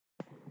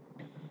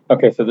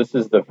Okay, so this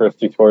is the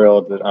first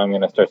tutorial that I'm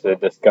going to start to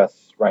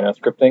discuss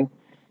RhinoScripting.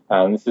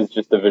 This is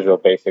just the Visual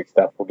Basic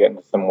stuff. We'll get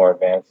into some more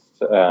advanced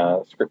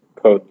script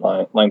code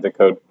lines of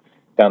code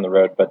down the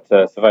road, but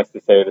suffice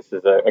to say, this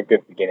is a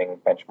good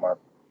beginning benchmark.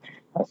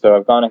 So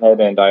I've gone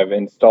ahead and I've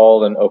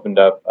installed and opened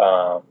up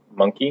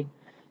Monkey.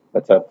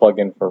 That's a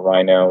plugin for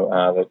Rhino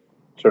that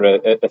sort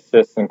of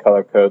assists and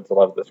color codes a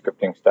lot of the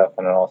scripting stuff,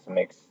 and it also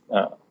makes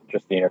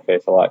just the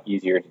interface a lot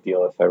easier to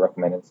deal with. So I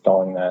recommend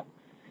installing that.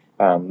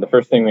 The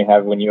first thing we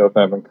have when you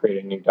open up and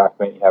create a new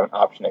document, you have an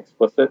option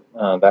explicit.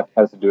 That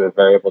has to do with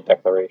variable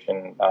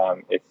declaration.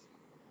 It's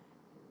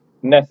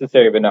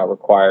necessary but not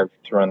required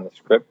to run the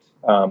script.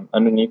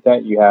 Underneath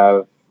that, you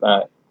have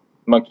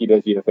Monkey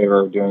does you a favor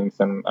of doing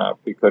some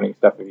pre-coding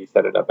stuff if you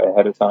set it up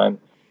ahead of time.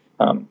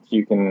 So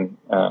you can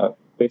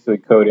basically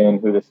code in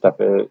who this stuff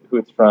is, who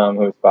it's from,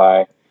 who it's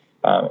by.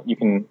 You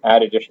can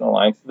add additional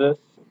lines to this.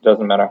 It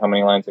doesn't matter how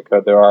many lines of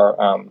code there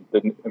are.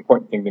 The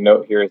important thing to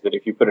note here is that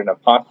if you put an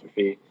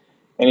apostrophe,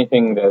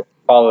 anything that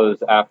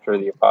follows after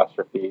the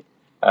apostrophe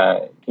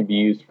can be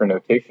used for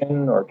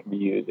notation, or can be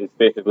used, it's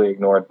basically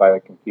ignored by the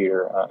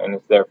computer, and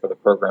it's there for the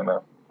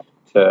programmer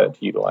to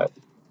utilize.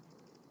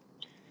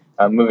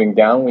 Moving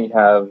down, we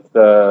have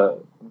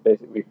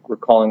basically we're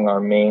calling our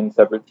main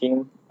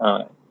subroutine,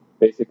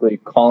 basically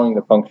calling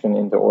the function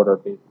into order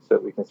so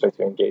that we can start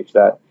to engage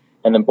that.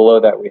 And then below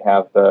that, we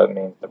have the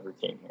main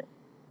subroutine here.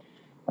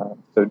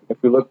 So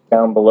if we look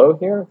down below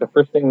here, the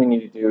first thing we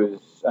need to do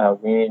is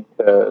we need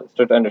to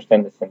start to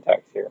understand the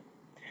syntax here.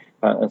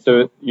 And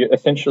so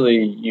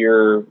essentially,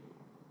 you're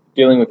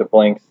dealing with a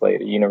blank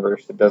slate, a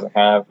universe that doesn't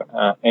have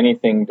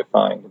anything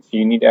defined. And so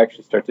you need to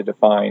actually start to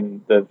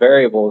define the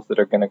variables that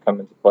are going to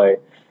come into play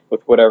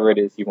with whatever it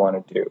is you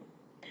want to do.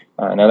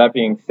 Now that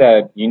being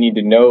said, you need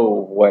to know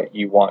what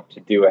you want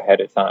to do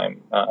ahead of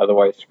time.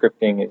 Otherwise,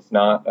 scripting is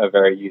not a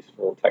very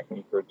useful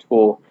technique or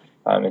tool.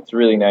 It's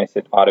really nice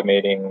at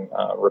automating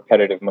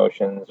repetitive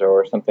motions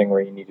or something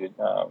where you need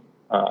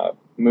to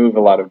move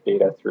a lot of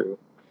data through.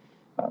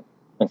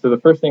 And so the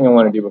first thing I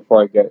want to do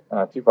before I get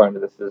too far into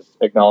this is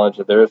acknowledge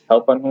that there is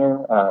help on here.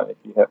 If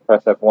you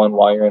press F1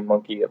 while you're in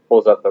Monkey, it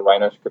pulls up the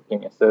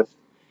Rhinoscripting assist.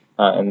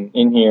 And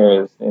in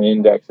here is an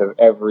index of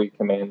every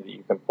command that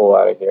you can pull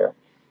out of here.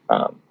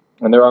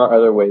 And there are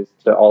other ways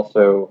to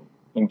also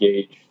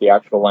engage the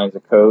actual lines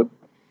of code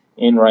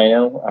in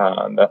Rhino.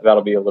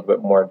 That'll be a little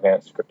bit more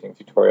advanced scripting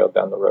tutorial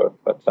down the road.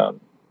 But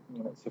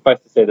suffice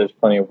to say, there's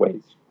plenty of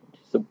ways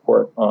to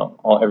support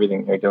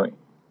everything you're doing.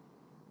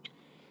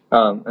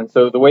 And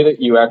so the way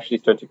that you actually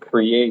start to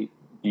create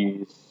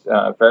these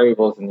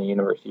variables in the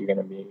universe you're going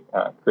to be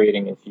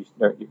creating is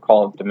you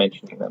call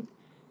dimensioning them.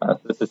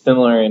 So this is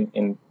similar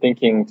in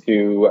thinking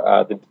to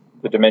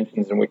the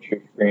dimensions in which you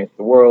experience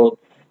the world: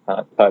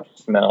 touch,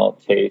 smell,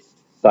 taste,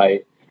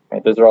 sight.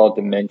 Right? Those are all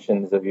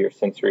dimensions of your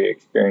sensory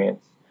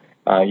experience.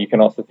 You can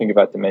also think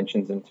about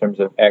dimensions in terms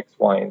of x,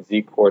 y, and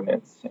z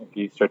coordinates. If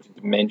you start to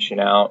dimension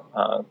out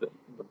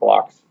the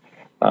blocks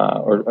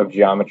or of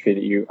geometry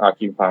that you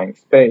occupying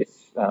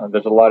space,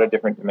 there's a lot of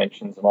different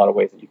dimensions and a lot of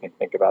ways that you can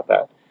think about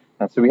that.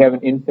 So we have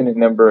an infinite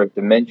number of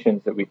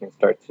dimensions that we can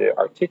start to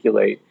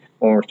articulate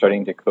when we're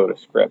starting to code a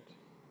script.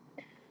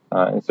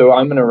 And so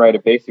I'm going to write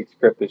a basic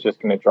script that's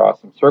just going to draw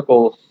some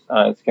circles.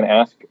 It's going to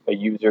ask a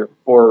user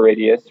for a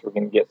radius. We're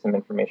going to get some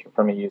information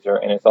from a user,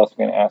 and it's also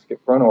going to ask it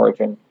for an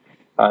origin.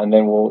 And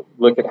then we'll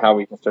look at how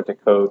we can start to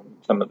code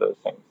some of those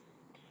things.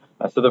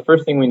 So the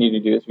first thing we need to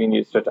do is we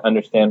need to start to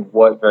understand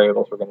what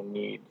variables we're going to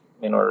need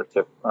in order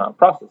to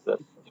process this.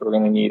 So we're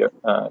going to need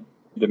to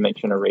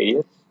dimension a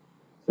radius,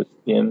 so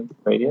stim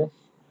radius.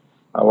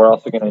 We're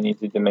also going to need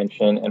to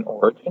dimension an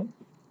origin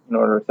in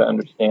order to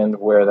understand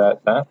where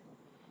that's at.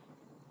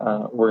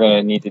 We're going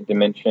to need to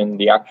dimension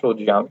the actual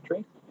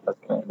geometry. That's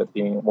going to end up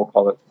being, we'll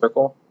call it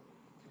circle.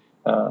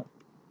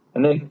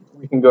 And then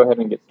we can go ahead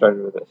and get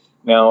started with this.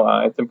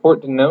 Now, it's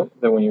important to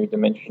note that when you're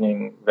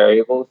dimensioning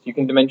variables, you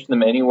can dimension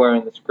them anywhere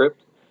in the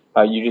script.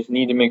 You just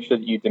need to make sure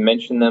that you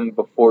dimension them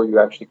before you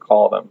actually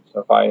call them.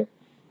 So if I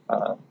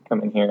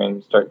come in here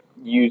and start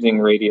using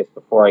radius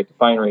before I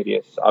define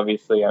radius,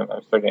 obviously I'm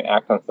starting to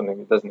act on something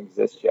that doesn't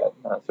exist yet.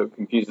 So it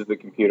confuses the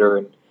computer,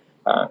 and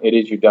it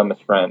is your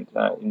dumbest friend.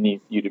 It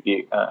needs you to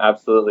be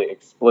absolutely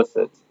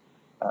explicit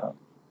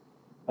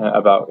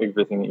about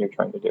everything that you're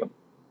trying to do.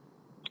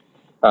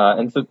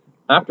 And so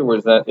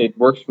afterwards, that it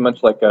works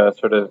much like a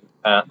sort of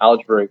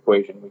algebra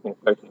equation. We can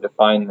start to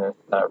define this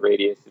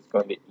radius is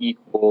going to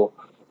equal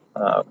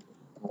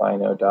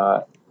Rhino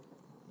dot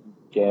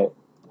get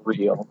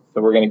real.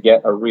 So we're going to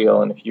get a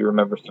real, and if you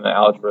remember some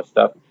algebra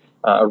stuff,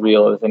 a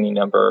real is any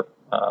number,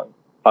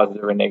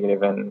 positive or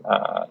negative, and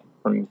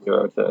from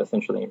 0 to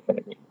essentially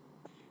infinity.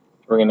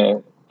 So we're going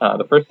to,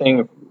 the first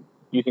thing,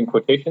 using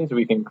quotations,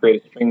 we can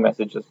create a string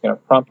message that's going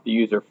to prompt the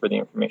user for the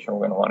information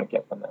we're going to want to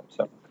get from them.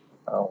 So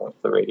what's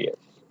the radius?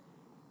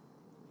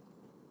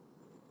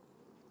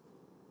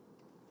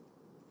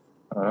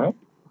 All right,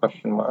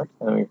 question mark,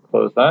 and then we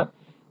close that.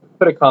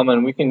 Put a comma,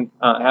 and we can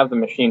have the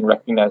machine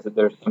recognize that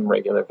there's some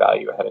regular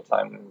value ahead of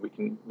time, and we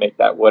can make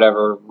that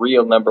whatever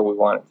real number we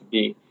want it to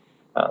be.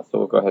 So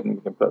we'll go ahead and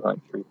we can put like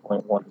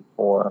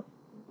 3.14.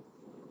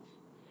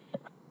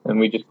 And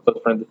we just close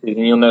parentheses,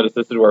 and you'll notice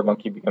this is where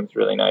Monkey becomes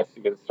really nice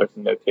because it starts to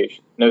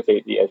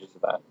notate the edges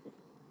of that.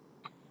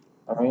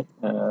 All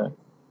right,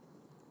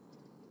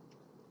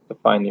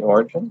 define the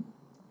origin.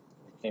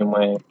 Same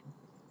way,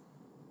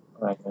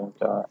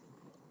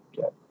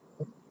 Rhino.get.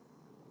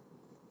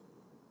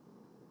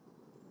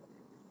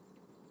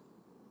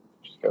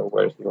 Just go,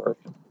 where's the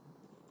origin?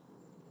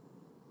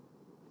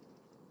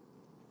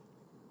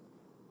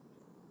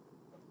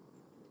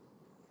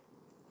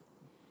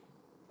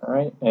 All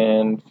right,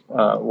 and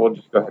we'll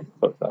just go ahead and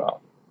close that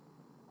off.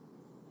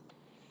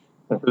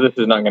 And so this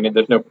is not going to,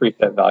 there's no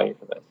preset value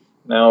for this.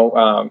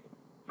 Now,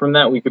 from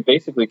that, we could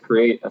basically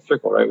create a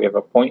circle, right? We have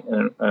a point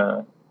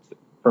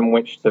from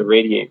which to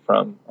radiate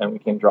from, and we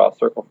can draw a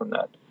circle from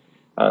that.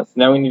 So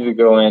now we need to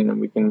go in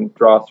and we can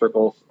draw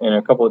circles in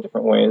a couple of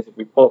different ways. If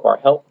we pull up our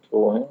help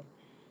tool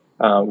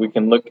here, we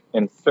can look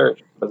and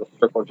search for the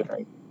circle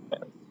generating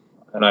commands.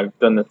 And I've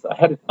done this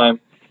ahead of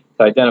time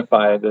to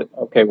identify that,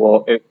 okay,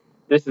 well, if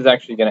this is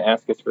actually going to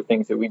ask us for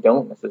things that we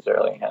don't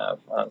necessarily have.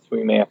 So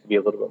we may have to be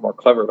a little bit more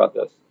clever about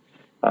this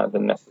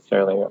than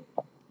necessarily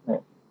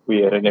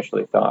we had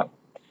initially thought.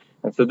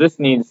 And so this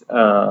needs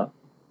a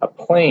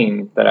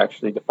plane that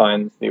actually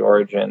defines the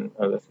origin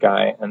of this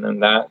guy, and then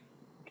that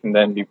can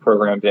then be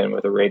programmed in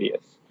with a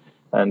radius.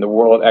 And the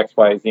world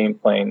XYZ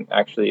plane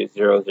actually is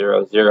 0,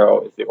 0,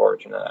 0 is the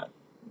origin of that.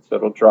 So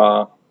it'll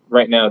draw,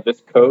 right now,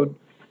 this code,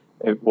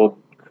 it will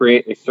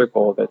create a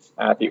circle that's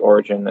at the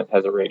origin that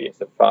has a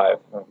radius of 5.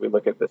 If we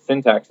look at the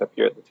syntax up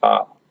here at the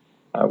top,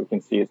 we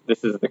can see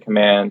this is the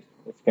command.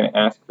 It's going to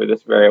ask for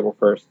this variable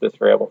first,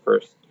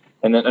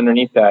 and then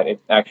underneath that, it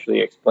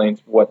actually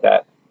explains what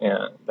that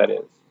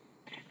is.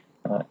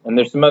 And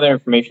there's some other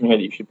information here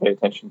that you should pay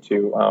attention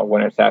to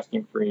when it's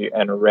asking for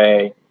an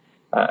array.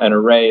 An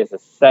array is a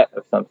set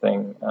of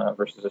something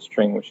versus a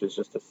string, which is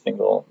just a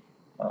single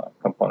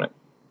component.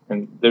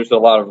 And there's a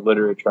lot of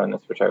literature on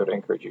this, which I would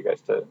encourage you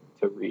guys to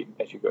read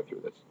as you go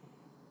through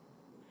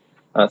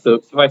this. So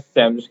suffice to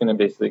say, I'm just going to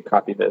basically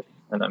copy this,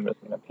 and I'm just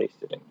going to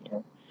paste it in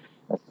here.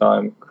 And so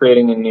I'm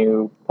creating a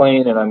new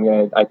plane, and I'm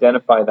going to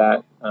identify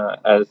that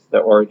as the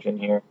origin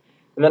here.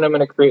 And then I'm going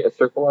to create a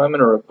circle, and I'm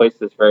going to replace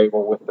this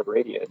variable with the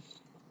radius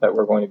that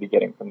we're going to be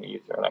getting from the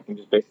user. And I can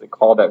just basically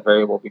call that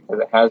variable because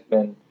it has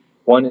been,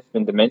 one, it's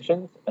been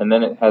dimensioned, and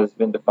then it has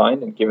been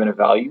defined and given a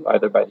value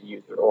either by the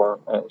user or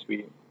as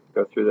we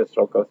go through this,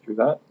 I'll go through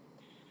that.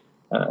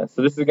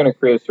 So this is going to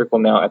create a circle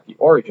now at the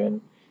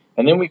origin.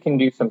 And then we can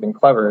do something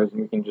clever, is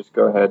we can just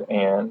go ahead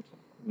and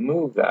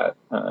move that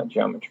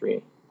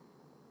geometry.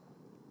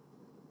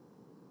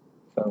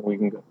 So we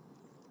can go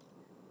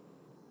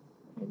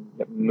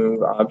and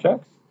move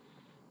objects.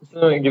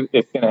 So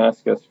it's going to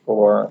ask us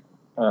for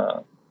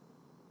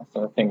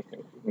some things.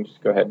 We can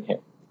just go ahead and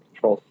hit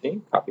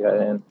Control-C, copy that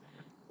in.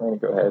 We're going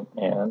to go ahead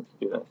and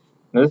do this.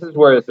 Now this is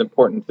where it's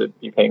important to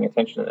be paying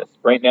attention to this.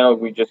 Right now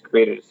we just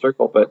created a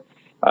circle, but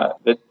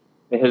it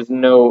has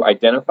no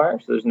identifier,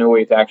 so there's no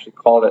way to actually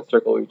call that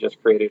circle we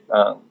just created,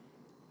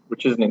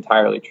 which isn't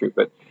entirely true,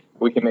 but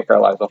we can make our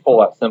lives a whole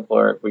lot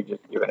simpler if we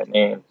just give it a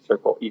name,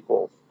 circle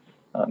equals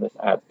this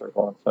add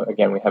circle. And so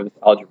again, we have this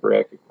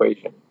algebraic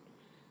equation.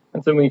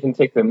 And so we can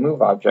take the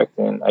move object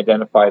and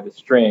identify the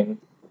string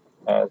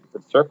as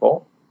the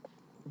circle,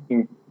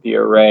 the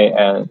array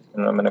as,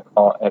 and I'm going to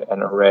call it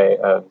an array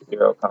of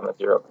 0,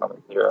 0,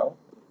 0.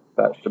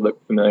 That should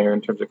look familiar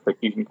in terms of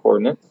Cartesian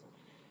coordinates.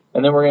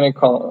 And then we're going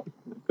to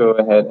go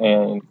ahead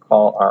and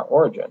call our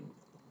origin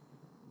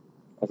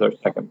as our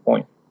second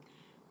point.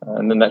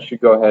 And then that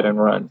should go ahead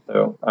and run.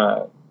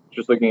 So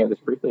just looking at this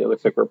briefly, it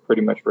looks like we're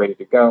pretty much ready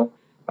to go.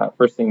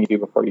 First thing you do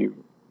before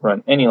you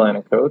run any line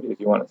of code is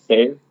you want to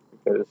save,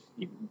 because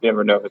you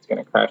never know if it's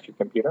going to crash your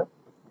computer.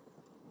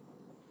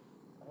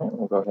 All right,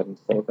 we'll go ahead and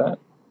save that.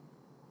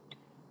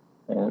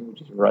 And we'll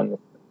just run this.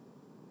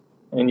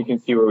 And you can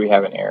see where we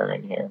have an error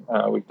in here.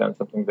 We've done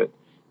something that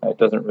it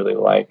doesn't really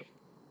like.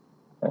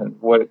 And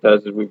what it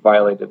does is we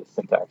violated the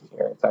syntax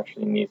here. It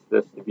actually needs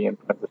this to be in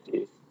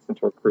parentheses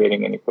since we're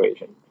creating an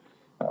equation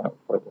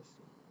for this.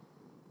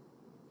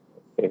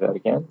 Let's save that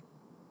again.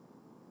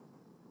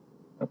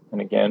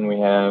 And again, we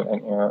have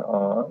an error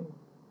on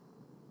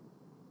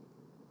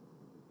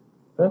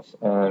this.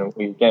 And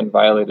we again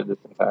violated the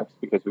syntax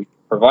because we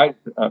provided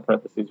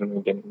parentheses when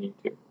we didn't need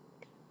to.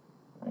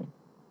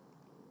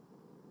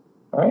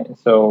 All right,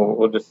 so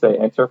we'll just say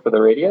enter for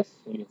the radius.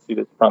 You can see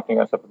that's prompting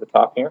us up at the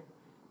top here.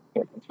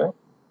 Hit enter.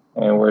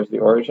 And where's the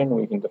origin?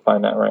 We can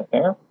define that right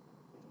there.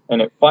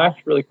 And it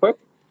flashed really quick,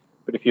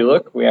 but if you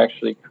look, we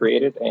actually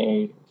created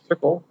a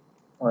circle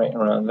right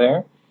around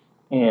there.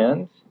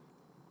 And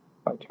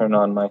if I turn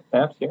on my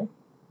snaps here,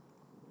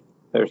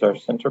 there's our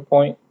center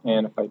point.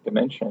 And if I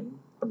dimension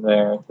from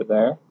there to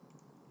there,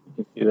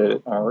 you can see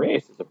that our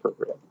radius is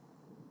appropriate.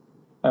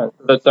 So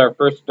that's our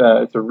first,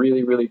 it's a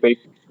really, really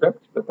basic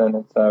script, but then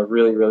it's a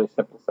really, really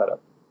simple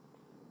setup.